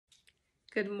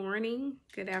Good morning,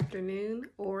 good afternoon,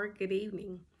 or good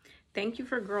evening. Thank you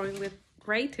for growing with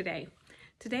Gray today.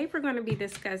 Today we're going to be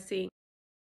discussing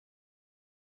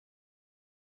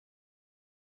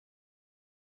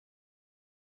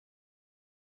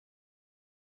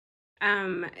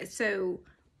so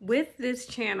with this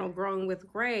channel, Growing with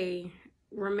Gray,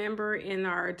 remember in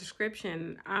our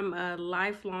description, I'm a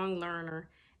lifelong learner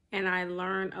and I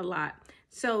learn a lot.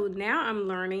 So now I'm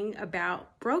learning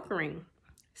about brokering.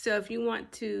 So if you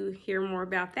want to hear more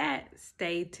about that,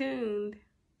 stay tuned.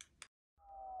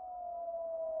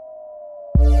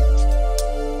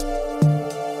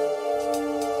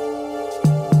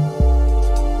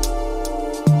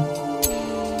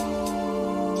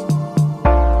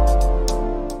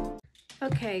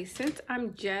 Okay, since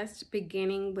I'm just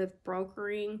beginning with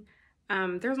brokering,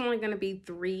 there's only going to be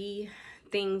three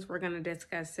things we're going to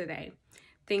discuss today.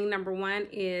 Thing number one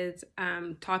is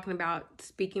talking about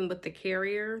speaking with the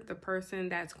carrier, the person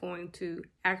that's going to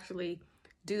actually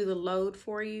do the load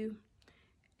for you.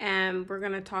 And we're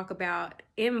going to talk about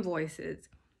invoices.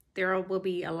 There will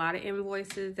be a lot of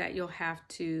invoices that you'll have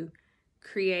to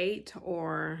create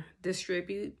or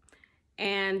distribute.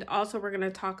 And also we're going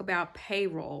to talk about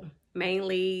payroll,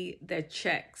 mainly the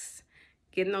checks,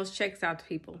 getting those checks out to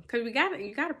people, because you got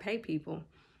to pay people.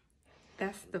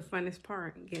 That's the funnest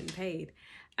part, getting paid.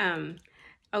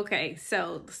 Okay,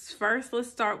 so first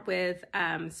let's start with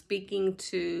speaking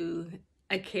to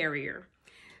a carrier.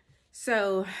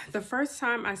 So the first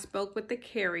time I spoke with the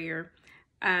carrier,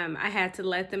 I had to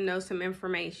let them know some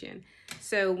information.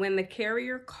 So when the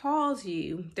carrier calls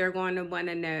you, they're going to want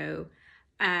to know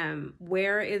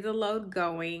where is the load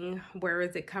going? Where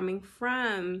is it coming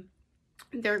from?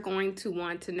 They're going to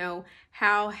want to know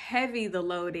how heavy the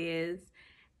load is.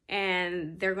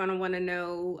 And they're going to want to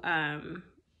know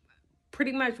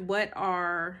pretty much what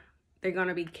are they going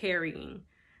to be carrying.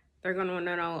 They're going to want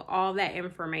to know all that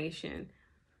information,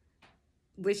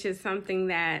 which is something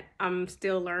that I'm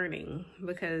still learning,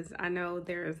 because I know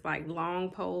there's like long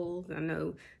poles. I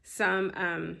know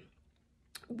some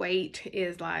weight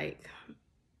is like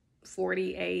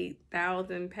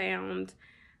 48,000 pounds.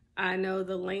 I know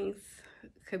the length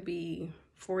could be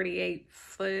 48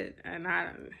 foot, and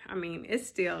I mean, it's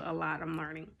still a lot I'm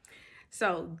learning.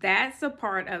 So that's a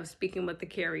part of speaking with the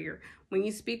carrier. When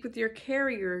you speak with your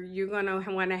carrier, you're going to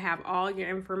want to have all your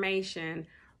information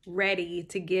ready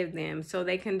to give them so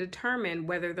they can determine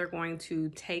whether they're going to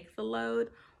take the load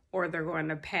or they're going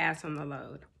to pass on the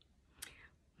load.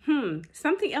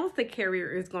 Something else the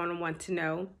carrier is going to want to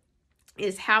know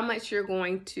is how much you're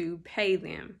going to pay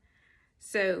them.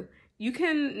 So you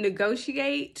can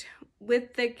negotiate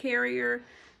with the carrier,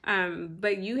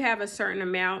 but you have a certain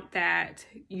amount that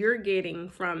you're getting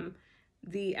from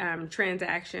the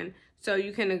transaction. So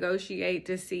you can negotiate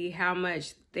to see how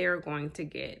much they're going to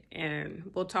get.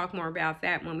 And we'll talk more about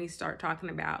that when we start talking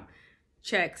about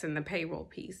checks and the payroll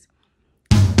piece.